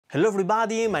Hello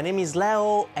everybody, my name is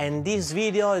Leo and this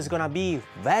video is gonna be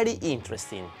very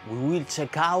interesting. We will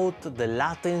check out the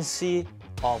latency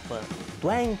of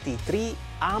 23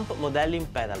 amp modeling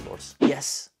pedalboards.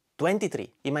 Yes, 23.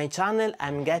 In my channel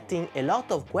I'm getting a lot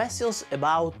of questions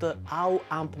about how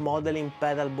amp modeling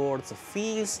pedalboards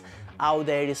feels, how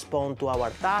they respond to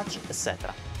our touch,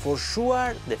 etc. For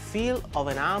sure, the feel of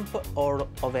an amp or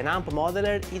of an amp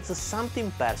modeler is something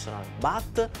personal,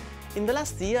 but in the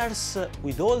last years,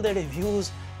 with all the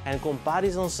reviews and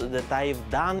comparisons that I've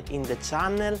done in the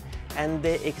channel and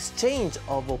the exchange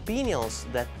of opinions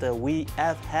that we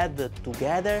have had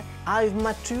together, I've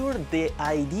matured the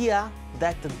idea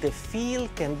that the feel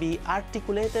can be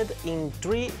articulated in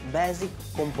three basic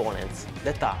components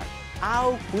that are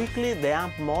how quickly the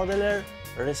amp modeler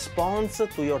responds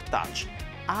to your touch,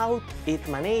 how it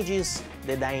manages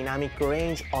the dynamic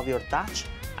range of your touch,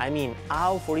 I mean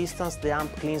how, for instance, the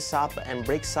amp cleans up and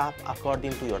breaks up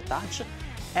according to your touch,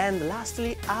 and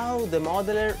lastly, how the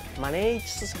modeler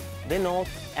manages the note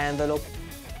envelope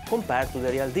compared to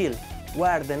the real deal,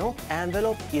 where the note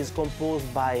envelope is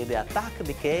composed by the attack,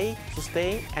 decay,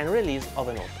 sustain and release of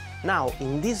a note. Now,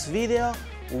 in this video,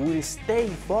 we will stay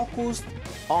focused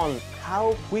on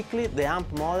how quickly the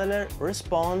amp modeler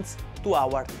responds to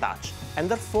our touch, and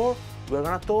therefore we're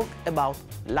gonna talk about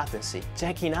latency,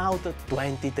 checking out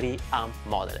 23 amp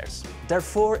modelers.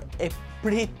 Therefore, a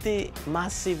pretty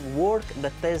massive work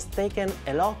that has taken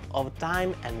a lot of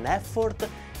time and effort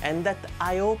and that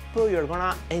I hope you're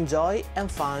gonna enjoy and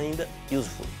find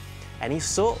useful. And if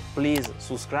so, please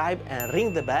subscribe and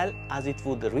ring the bell, as it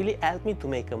would really help me to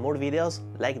make more videos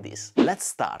like this. Let's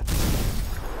start!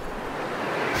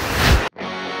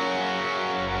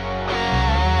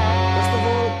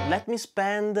 Let me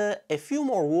spend a few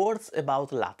more words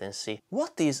about latency.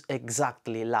 What is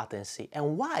exactly latency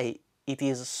and why it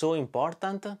is so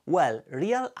important? Well,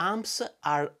 real amps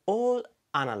are all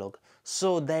analog,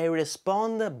 so they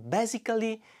respond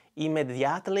basically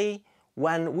immediately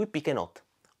when we pick a note.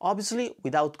 Obviously,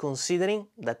 without considering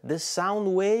that the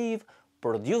sound wave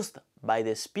produced by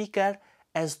the speaker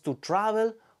has to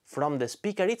travel from the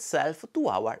speaker itself to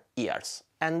our ears.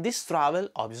 And this travel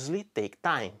obviously takes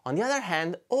time. On the other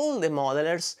hand, all the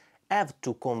modelers have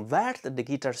to convert the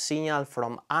guitar signal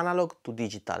from analog to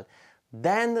digital.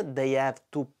 Then they have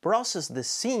to process the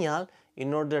signal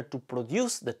in order to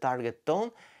produce the target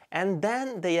tone, and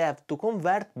then they have to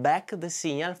convert back the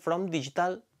signal from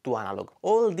digital to analog.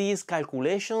 All these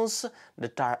calculations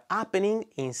that are happening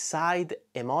inside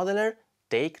a modeler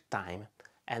take time,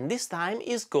 and this time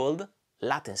is called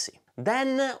latency.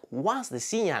 Then, once the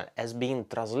signal has been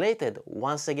translated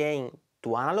once again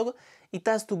to analog, it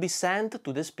has to be sent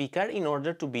to the speaker in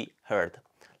order to be heard,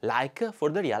 like for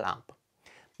the real amp.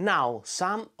 Now,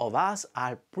 some of us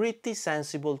are pretty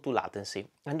sensible to latency,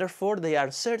 and therefore they are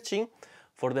searching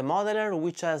for the modeler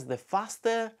which has the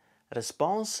faster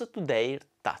response to their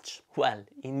touch. Well,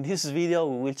 in this video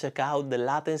we will check out the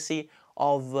latency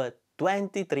of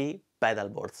 23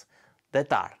 pedalboards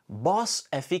that are Boss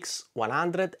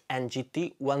FX100 and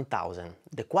GT1000,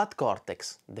 the Quad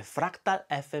Cortex, the Fractal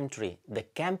FM3, the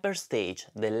Kemper Stage,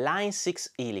 the Line 6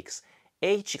 Helix,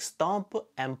 HX Stomp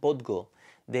and Podgo,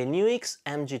 the NUX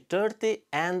MG30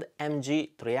 and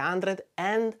MG300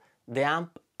 and the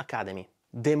Amp Academy,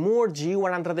 the Moore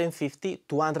G150,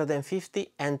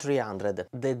 250 and 300,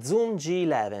 the Zoom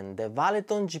G11, the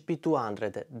Valeton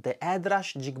GP200, the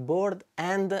Headrush Jigboard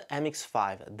and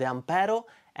MX5, the Ampero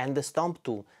and the Stomp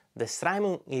 2, the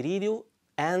Strymon Iridium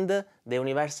and the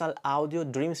Universal Audio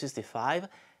Dream 65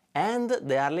 and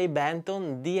the Harley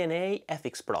Benton DNA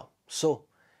FX Pro. So,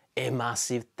 a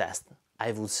massive test,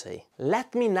 I would say.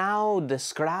 Let me now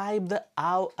describe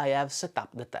how I have set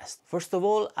up the test. First of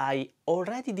all, I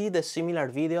already did a similar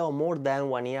video more than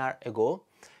 1 year ago,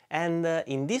 and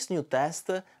in this new test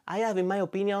I have, in my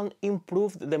opinion,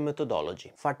 improved the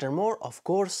methodology. Furthermore, of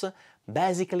course,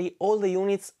 basically all the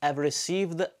units have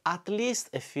received at least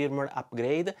a firmware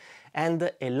upgrade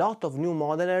and a lot of new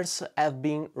modelers have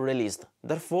been released.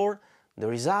 Therefore, the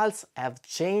results have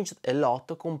changed a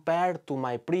lot compared to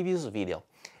my previous video.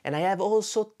 And I have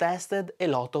also tested a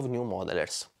lot of new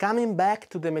modelers. Coming back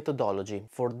to the methodology,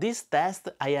 for this test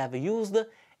I have used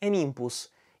an impulse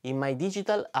in my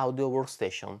digital audio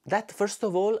workstation. That, first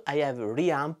of all, I have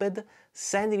reamped,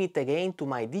 sending it again to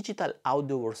my digital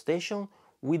audio workstation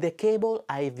with the cable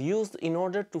I've used in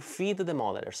order to feed the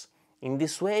modelers. In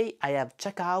this way I have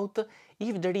checked out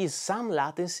if there is some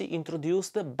latency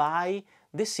introduced by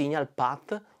the signal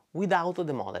path without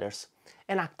the modelers,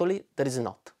 and actually there is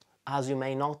not, as you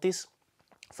may notice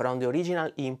from the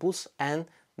original impulse and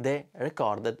the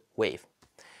recorded wave.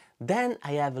 Then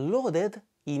I have loaded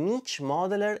in each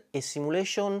modeler a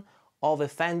simulation of a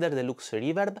Fender Deluxe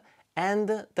reverb and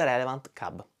the relevant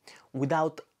cab,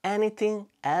 without anything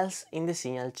else in the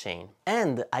signal chain.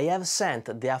 And I have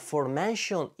sent the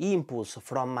aforementioned impulse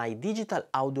from my digital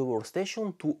audio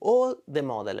workstation to all the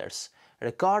modelers,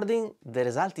 recording the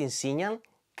resulting signal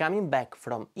coming back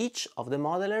from each of the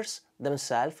modelers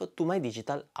themselves to my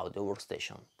digital audio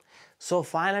workstation. So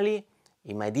finally,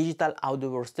 in my digital audio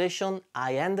workstation,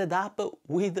 I ended up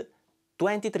with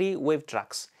 23 wave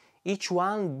tracks, each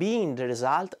one being the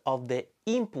result of the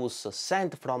impulse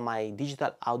sent from my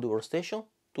digital audio workstation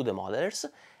to the modelers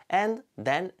and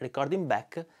then recording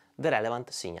back the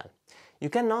relevant signal. You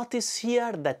can notice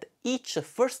here that each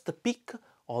first peak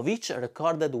of each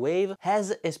recorded wave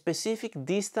has a specific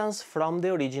distance from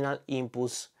the original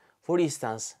impulse. For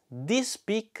instance, this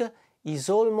peak is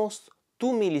almost 2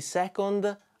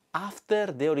 milliseconds after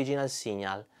the original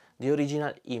signal, the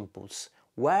original impulse,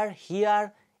 where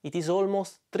here it is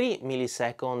almost 3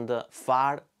 milliseconds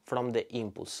far from the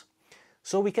impulse.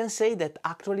 So we can say that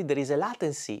actually there is a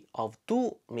latency of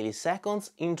 2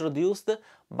 milliseconds introduced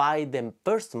by the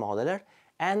first modeler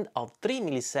and of 3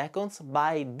 milliseconds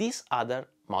by this other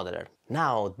modeler.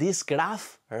 Now, this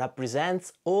graph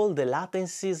represents all the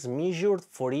latencies measured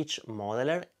for each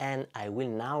modeler, and I will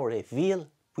now reveal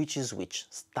which is which,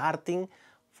 starting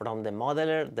from the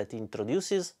modeler that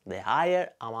introduces the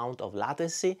higher amount of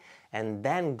latency and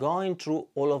then going through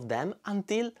all of them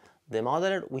until the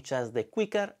modeler which has the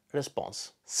quicker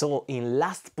response. So in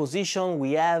last position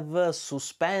we have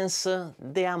suspense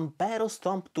the Ampero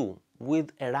Stomp 2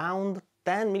 with around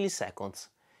 10 milliseconds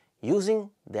using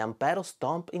the Ampero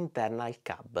Stomp internal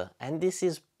cab, and this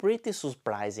is pretty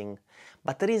surprising,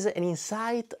 but there is an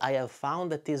insight I have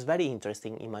found that is very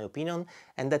interesting in my opinion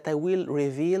and that I will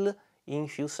reveal in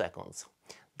few seconds.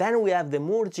 Then we have the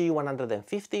Moore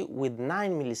G150 with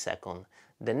 9 milliseconds.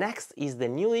 The next is the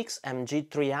NUX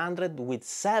MG300 with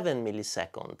 7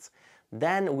 milliseconds.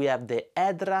 Then we have the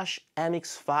Headrush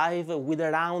MX5 with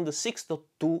around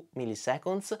 6.2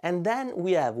 milliseconds. And then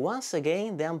we have once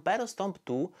again the Ampero Stomp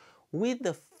 2 with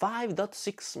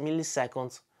 5.6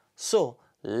 milliseconds. So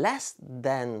less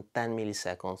than 10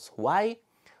 milliseconds. Why?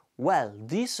 Well,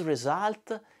 this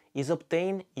result is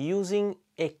obtained using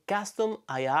a custom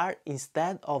IR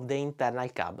instead of the internal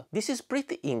cab. This is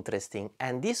pretty interesting,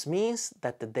 and this means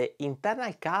that the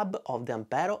internal cab of the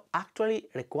Ampero actually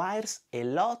requires a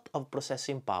lot of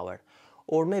processing power,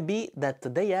 or maybe that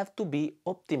they have to be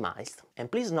optimized. And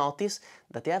please notice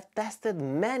that I have tested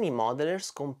many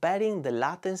modelers comparing the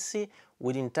latency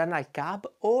with internal cab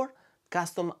or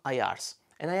custom IRs,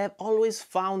 and I have always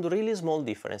found really small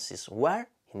differences, where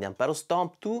in the Ampero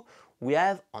Stomp 2 we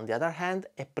have, on the other hand,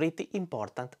 a pretty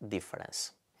important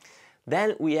difference.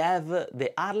 Then we have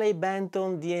the Harley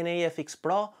Benton DNA FX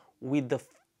Pro with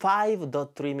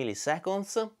 5.3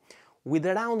 milliseconds. With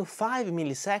around 5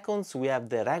 milliseconds we have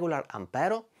the regular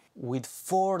Ampero. With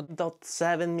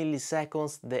 4.7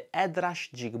 milliseconds the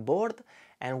Headrush Jigboard.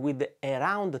 And with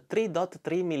around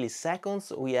 3.3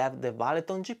 milliseconds we have the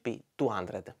Valeton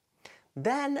GP200.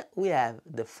 Then we have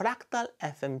the Fractal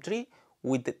FM3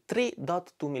 with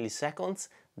 3.2 milliseconds,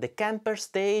 the Camper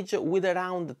Stage with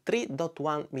around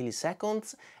 3.1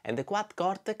 milliseconds, and the Quad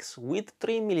Cortex with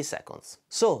 3 milliseconds.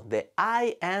 So the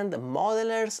high-end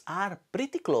modelers are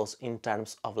pretty close in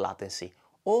terms of latency,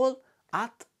 all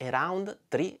at around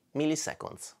 3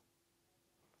 milliseconds.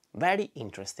 Very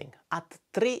interesting. At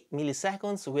 3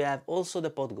 milliseconds we have also the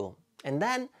PodGo, and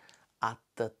then at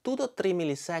 2.3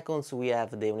 milliseconds we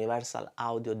have the Universal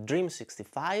Audio Dream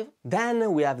 65.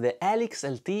 Then we have the Helix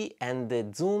LT and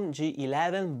the Zoom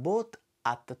G11 both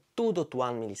at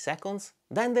 2.1 milliseconds.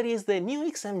 Then there is the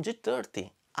NUX MG30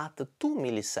 at 2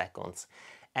 milliseconds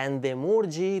and the Moore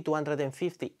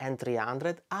G250 and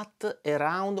 300 at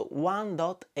around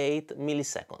 1.8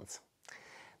 milliseconds.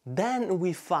 Then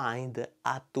we find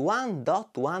at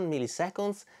 1.1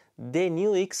 milliseconds the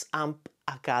NUX Amp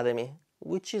Academy,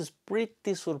 which is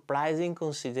pretty surprising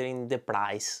considering the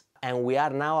price. And we are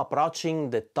now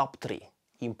approaching the top 3.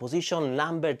 In position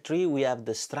number 3 we have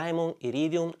the Strymon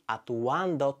Iridium at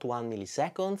 1.1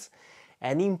 milliseconds,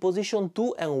 and in position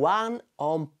 2 and 1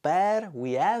 on pair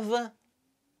we have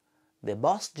the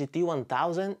Boss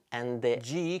GT1000 and the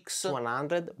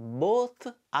GX100,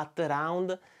 both at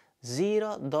around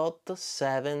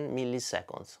 0.7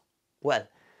 milliseconds. Well,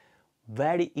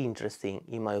 very interesting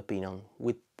in my opinion,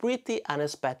 with pretty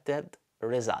unexpected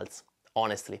results,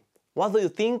 honestly. What do you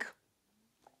think?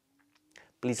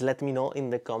 Please let me know in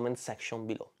the comment section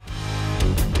below.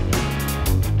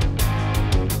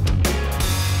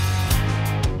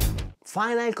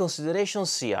 Final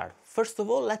considerations here. First of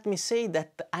all, let me say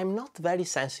that I'm not very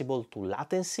sensible to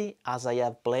latency, as I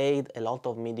have played a lot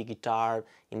of MIDI guitar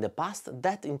in the past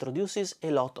that introduces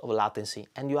a lot of latency,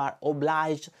 and you are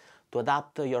obliged to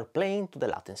adapt your playing to the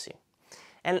latency.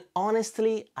 And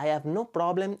honestly, I have no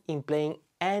problem in playing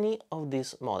any of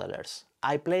these modelers.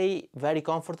 I play very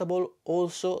comfortable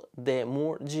also the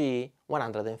Moore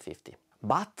GE150.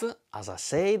 But, as I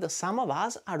said, some of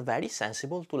us are very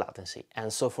sensible to latency,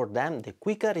 and so for them the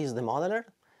quicker is the modeler,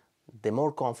 the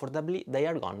more comfortably they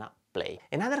are gonna play.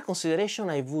 Another consideration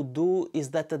I would do is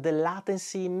that the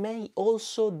latency may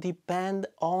also depend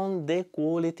on the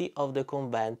quality of the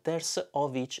converters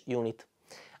of each unit.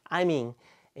 I mean,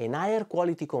 a higher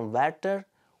quality converter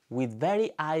with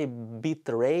very high bit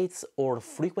rates or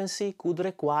frequency could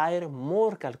require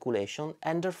more calculation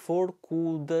and therefore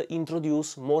could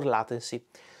introduce more latency.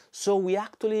 So we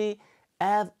actually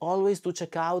have always to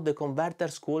check out the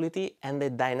converter's quality and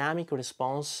the dynamic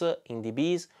response in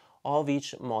dBs of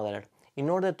each modeler in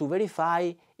order to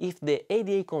verify if the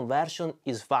ADA conversion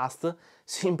is fast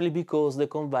simply because the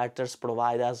converters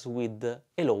provide us with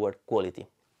a lower quality.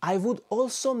 I would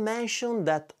also mention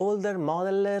that older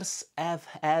modelers have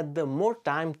had more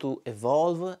time to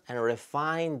evolve and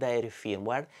refine their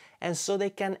firmware, and so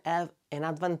they can have an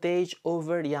advantage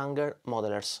over younger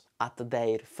modelers at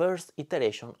their first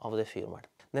iteration of the firmware.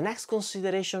 The next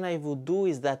consideration I would do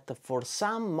is that for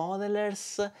some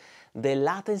modelers the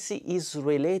latency is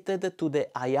related to the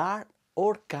IR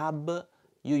or cab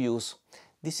you use.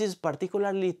 This is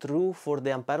particularly true for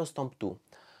the Ampero Stomp 2,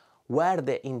 where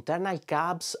the internal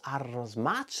cabs are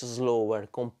much slower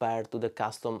compared to the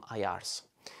custom IRs.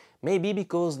 Maybe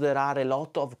because there are a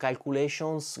lot of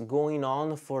calculations going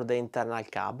on for the internal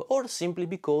cab, or simply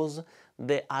because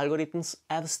the algorithms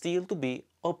have still to be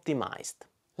optimized.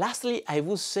 Lastly, I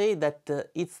would say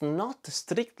that it's not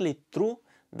strictly true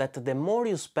that the more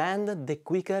you spend, the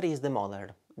quicker is the modeler,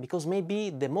 because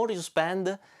maybe the more you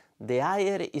spend, the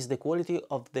higher is the quality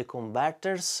of the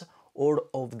converters or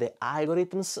of the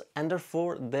algorithms, and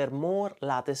therefore the more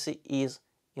latency is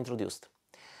introduced.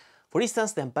 For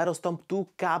instance, the Ampero Stomp 2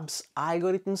 cabs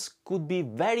algorithms could be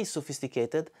very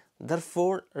sophisticated,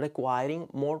 therefore requiring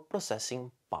more processing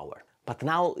power. But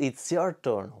now it's your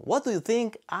turn. What do you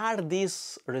think? Are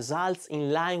these results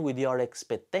in line with your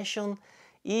expectation?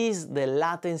 Is the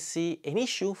latency an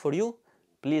issue for you?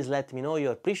 Please let me know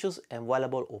your precious and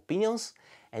valuable opinions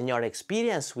and your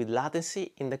experience with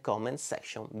latency in the comments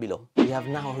section below. We have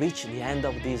now reached the end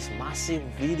of this massive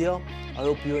video. I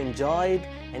hope you enjoyed,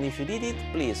 and if you did it,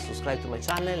 please subscribe to my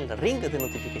channel, ring the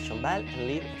notification bell and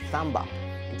leave a thumb up.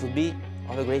 It would be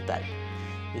of a great help.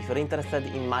 If you're interested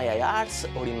in my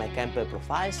IRs or in my camper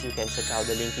profiles, you can check out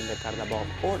the link in the card above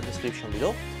or description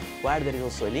below, where there is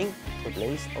also a link to a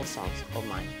playlist of songs of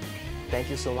mine. Thank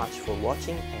you so much for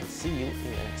watching, and see you in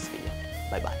the next video.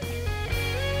 Bye bye.